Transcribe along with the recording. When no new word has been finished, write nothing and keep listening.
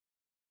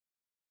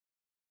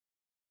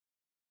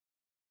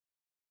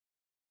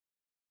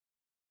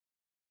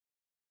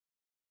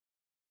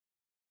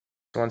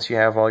Once you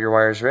have all your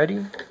wires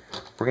ready,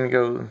 we're going to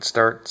go and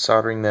start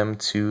soldering them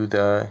to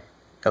the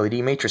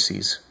LED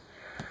matrices.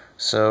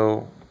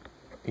 So,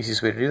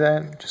 easiest way to do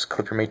that, just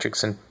clip your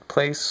matrix in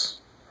place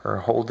or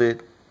hold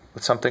it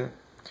with something.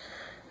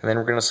 And then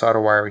we're going to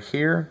solder wire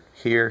here,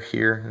 here,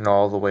 here, and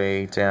all the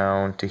way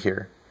down to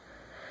here.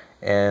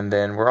 And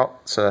then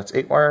so that's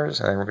 8 wires,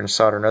 and then we're going to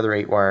solder another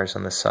 8 wires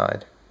on this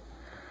side.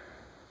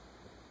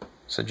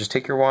 So just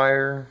take your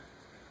wire,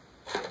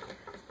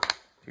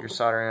 your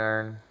soldering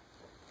iron,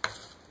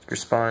 your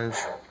sponge,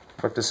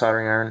 hook the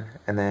soldering iron,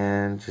 and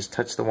then just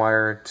touch the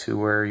wire to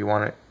where you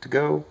want it to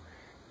go,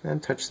 and then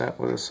touch that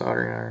with a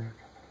soldering iron.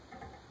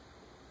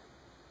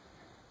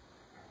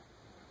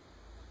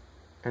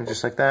 And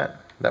just like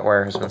that, that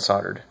wire has been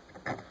soldered.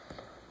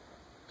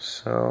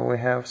 So we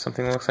have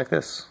something that looks like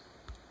this.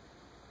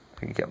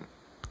 You get,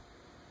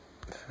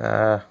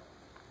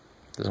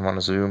 doesn't want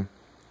to zoom.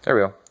 There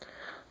we go.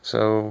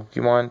 So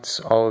you want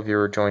all of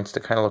your joints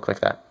to kind of look like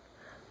that.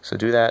 So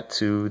do that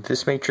to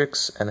this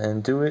matrix, and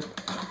then do it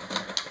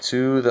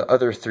to the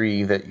other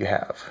 3 that you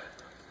have.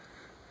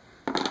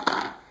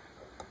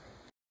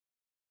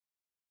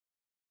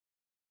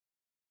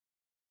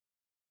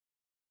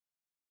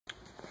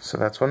 So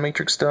that's one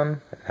matrix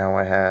done. Now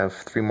I have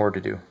 3 more to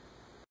do.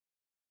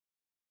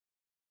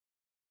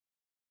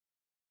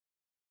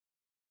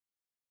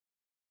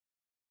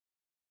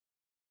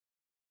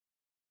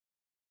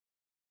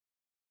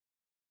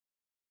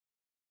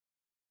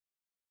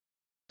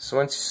 So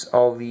once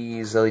all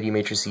these LED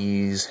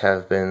matrices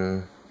have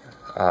been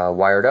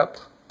wired up,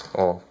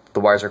 well, the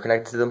wires are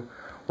connected to them,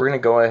 we're going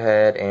to go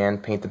ahead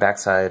and paint the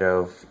backside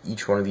of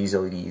each one of these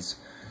LEDs.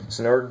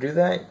 So in order to do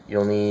that,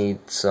 you'll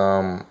need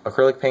some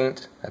acrylic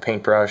paint, a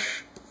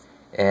paintbrush,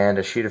 and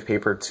a sheet of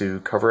paper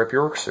to cover up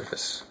your work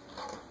surface.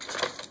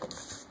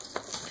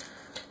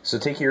 So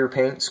take your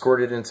paint,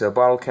 squirt it into a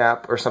bottle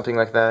cap or something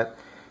like that,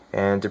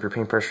 and dip your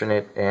paintbrush in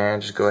it,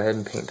 and just go ahead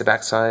and paint the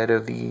backside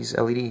of these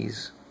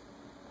LEDs.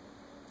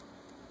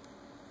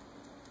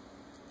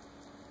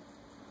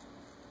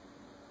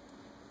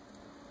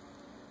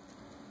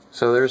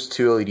 So there's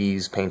 2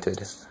 LEDs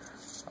painted.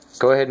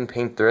 Go ahead and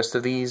paint the rest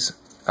of these,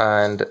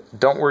 and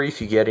don't worry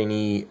if you get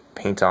any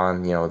paint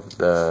on,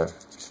 the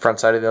front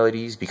side of the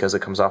LEDs, because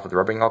it comes off with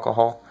rubbing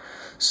alcohol.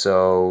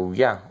 So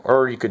yeah,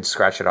 or you could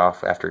scratch it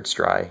off after it's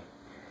dry.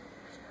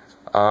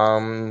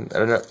 Word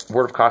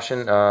of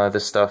caution,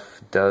 this stuff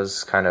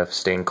does kind of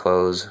stain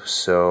clothes,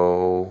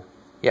 so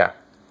yeah,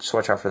 just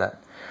watch out for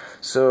that.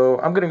 So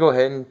I'm going to go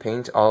ahead and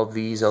paint all of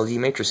these LED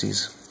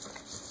matrices.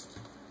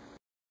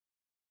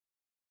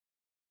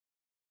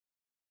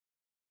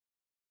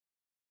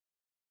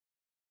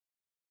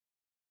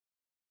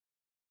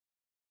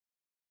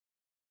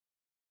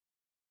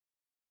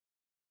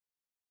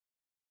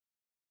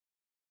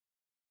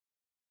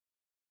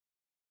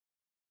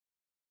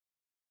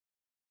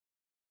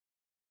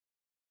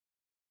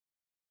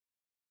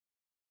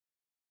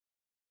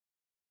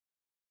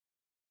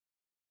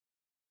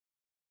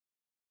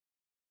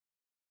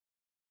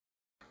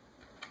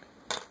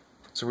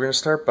 So we're going to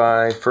start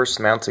by first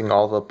mounting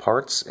all the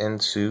parts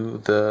into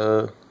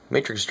the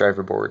matrix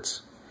driver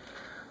boards.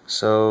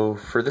 So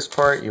for this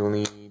part, you'll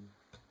need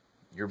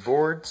your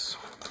boards.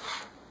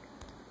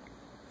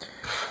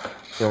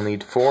 You'll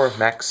need 4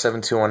 Max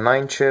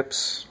 7219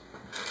 chips.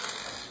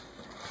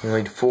 You'll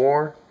need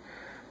 4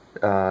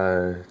 10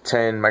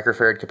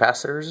 Microfarad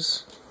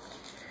capacitors.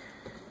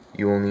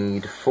 You will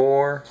need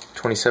 4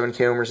 27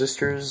 K Ohm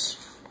resistors.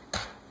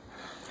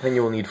 And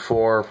you will need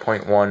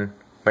 4.1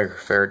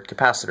 Microfarad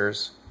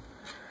capacitors.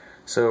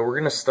 So we're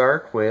going to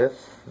start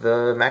with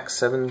the Max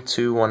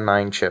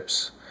 7219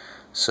 chips.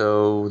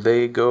 So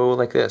they go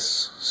like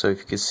this. So if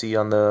you can see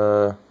on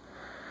the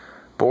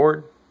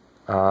board,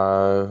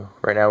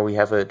 right now we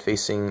have it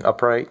facing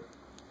upright,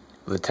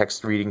 the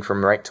text reading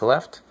from right to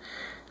left.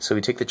 So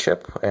we take the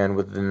chip, and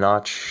with the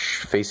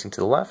notch facing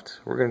to the left,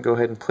 we're going to go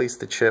ahead and place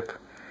the chip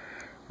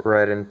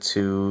right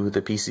into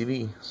the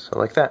PCB, so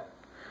like that.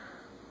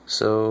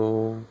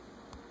 So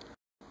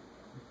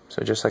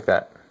just like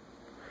that.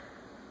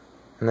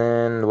 And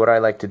then what I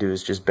like to do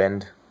is just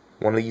bend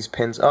one of these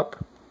pins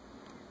up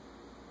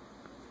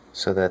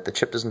so that the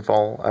chip doesn't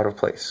fall out of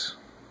place.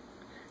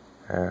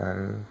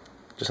 And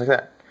just like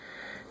that.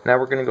 Now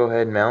we're going to go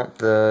ahead and mount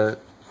the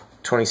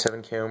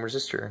 27 K Ohm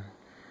resistor.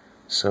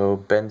 So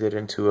bend it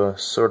into a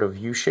sort of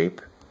U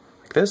shape,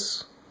 like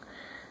this.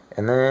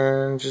 And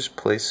then just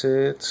place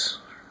it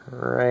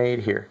right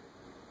here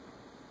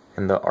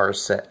in the R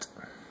set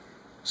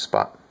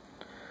spot.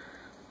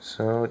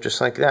 So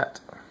just like that.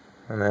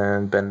 And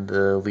then bend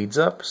the leads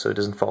up so it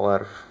doesn't fall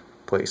out of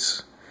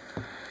place.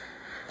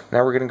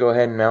 Now we're going to go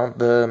ahead and mount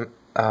the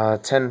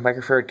 10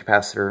 microfarad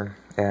capacitor,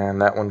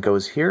 and that one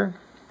goes here.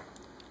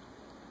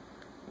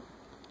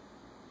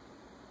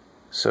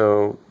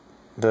 So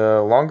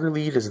the longer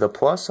lead is the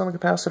plus on the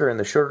capacitor, and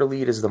the shorter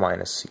lead is the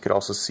minus. You could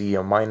also see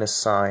a minus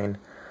sign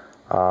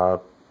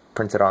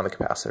printed on the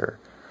capacitor.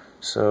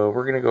 So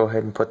we're going to go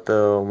ahead and put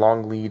the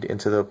long lead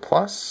into the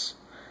plus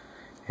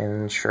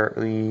and short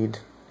lead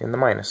in the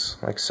minus,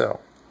 like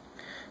so.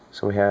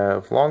 So we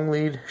have long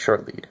lead,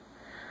 short lead.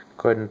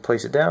 Go ahead and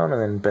place it down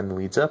and then bend the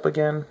leads up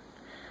again.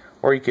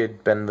 Or you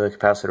could bend the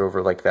capacitor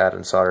over like that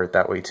and solder it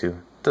that way too.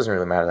 It doesn't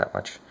really matter that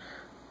much.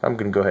 I'm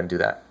going to go ahead and do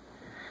that.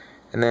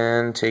 And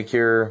then take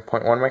your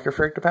 0.1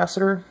 microfarad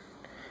capacitor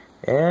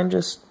and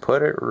just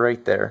put it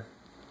right there.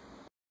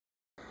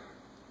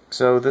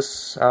 So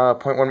this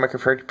 0.1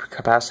 microfarad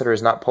capacitor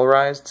is not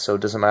polarized, so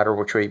it doesn't matter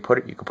which way you put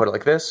it. You could put it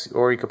like this,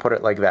 or you could put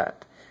it like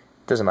that.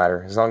 It doesn't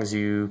matter, as long as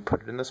you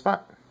put it in the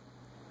spot.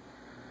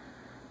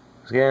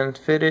 Again,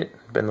 fit it,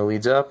 bend the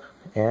leads up,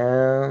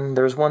 and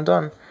there's one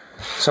done.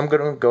 So I'm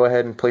going to go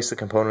ahead and place the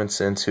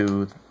components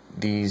into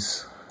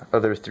these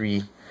other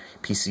 3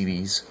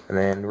 PCBs, and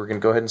then we're going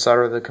to go ahead and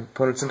solder the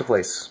components into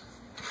place.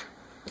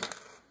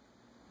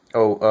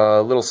 Oh,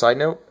 a little side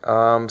note,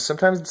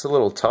 sometimes it's a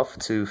little tough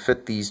to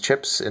fit these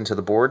chips into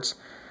the boards.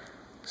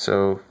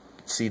 So,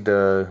 see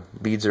the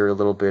leads are a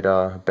little bit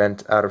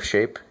bent out of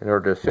shape in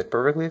order to fit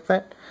perfectly like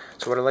that.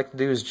 So what I like to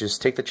do is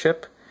just take the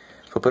chip,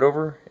 flip it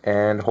over,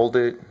 and hold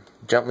it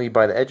gently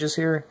by the edges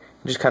here,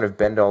 and just kind of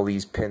bend all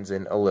these pins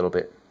in a little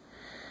bit.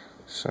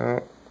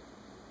 So,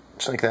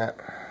 just like that.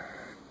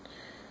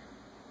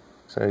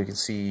 So you can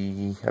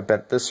see I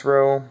bent this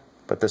row,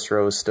 but this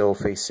row is still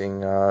facing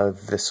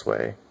this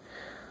way.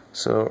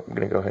 So I'm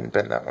going to go ahead and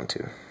bend that one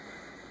too.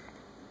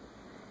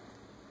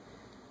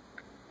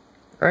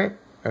 Alright,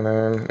 and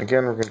then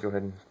again we're going to go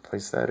ahead and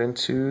place that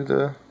into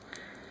the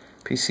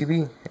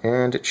PCB,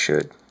 and it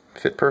should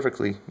fit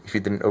perfectly if you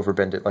didn't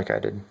overbend it like I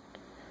did.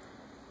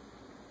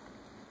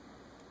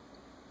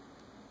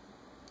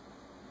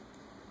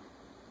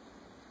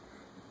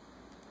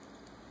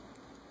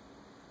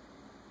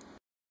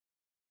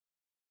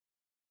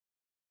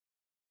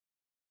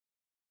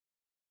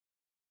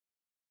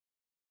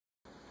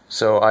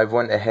 So I've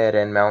went ahead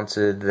and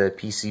mounted the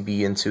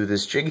PCB into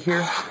this jig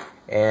here,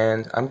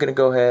 and I'm going to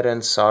go ahead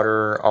and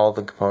solder all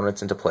the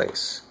components into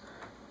place.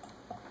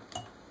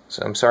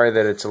 So I'm sorry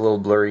that it's a little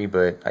blurry,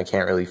 but I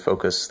can't really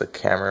focus the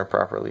camera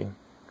properly.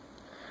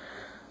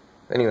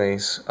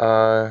 Anyways,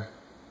 to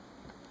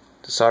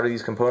solder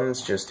these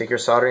components, just take your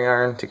soldering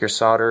iron, take your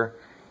solder,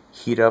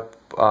 heat up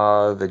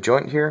the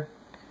joint here,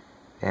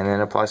 and then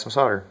apply some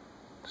solder.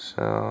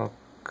 So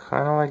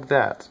kind of like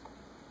that.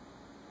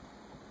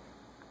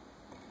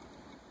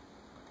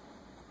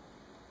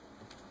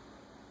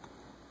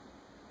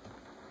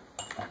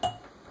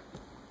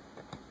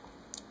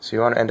 So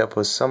you want to end up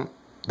with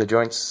the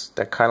joints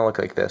that kind of look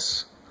like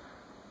this.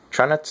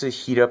 Try not to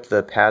heat up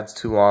the pads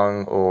too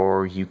long,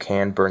 or you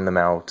can burn them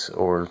out,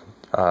 or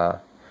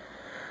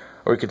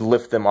you could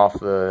lift them off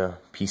the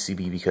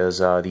PCB, because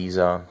these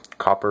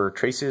copper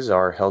traces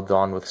are held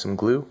on with some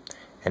glue,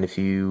 and if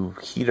you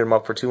heat them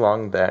up for too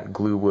long, that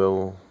glue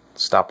will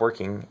stop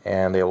working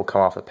and they will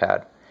come off the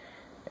pad,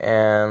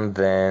 and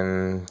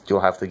then you'll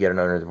have to get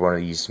another one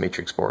of these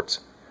matrix boards.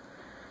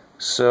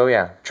 So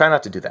yeah, try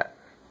not to do that.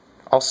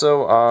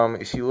 Also,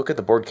 if you look at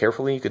the board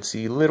carefully, you could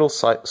see little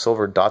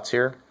silver dots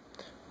here.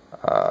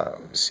 Let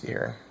me see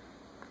here.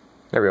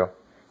 There we go.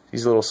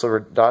 These little silver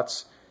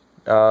dots.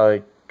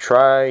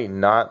 Try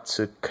not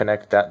to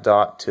connect that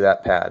dot to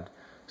that pad.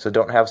 So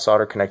don't have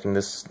solder connecting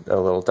this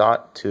little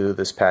dot to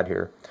this pad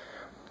here,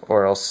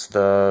 or else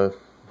the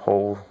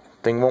whole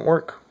thing won't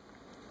work.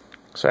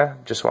 So yeah,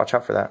 just watch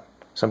out for that.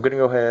 So I'm going to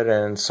go ahead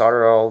and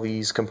solder all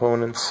these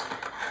components.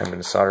 I'm going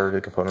to solder the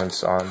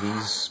components on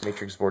these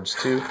matrix boards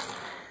too.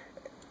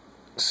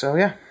 So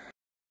yeah.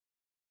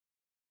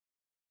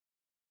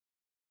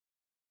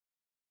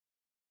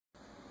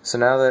 So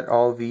now that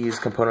all these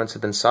components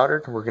have been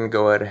soldered, we're going to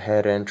go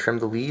ahead and trim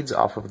the leads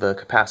off of the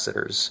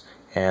capacitors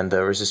and the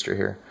resistor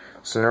here.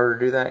 So in order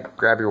to do that,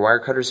 grab your wire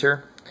cutters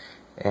here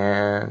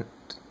and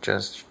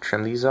just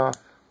trim these off.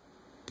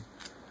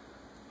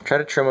 Try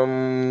to trim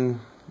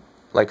them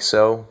like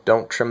so.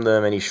 Don't trim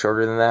them any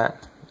shorter than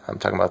that. I'm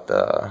talking about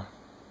the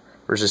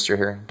resistor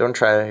here. Don't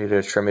try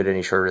to trim it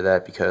any shorter than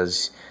that,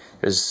 because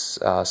there's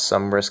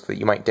some risk that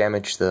you might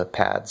damage the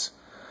pads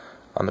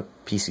on the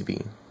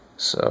PCB.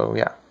 So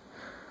yeah.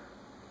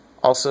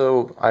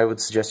 Also, I would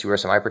suggest you wear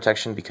some eye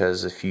protection,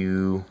 because if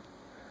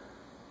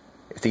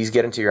these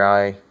get into your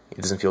eye, it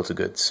doesn't feel too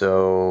good.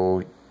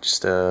 So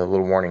just a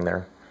little warning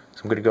there.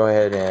 So I'm going to go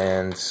ahead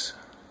and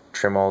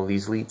trim all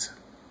these leads.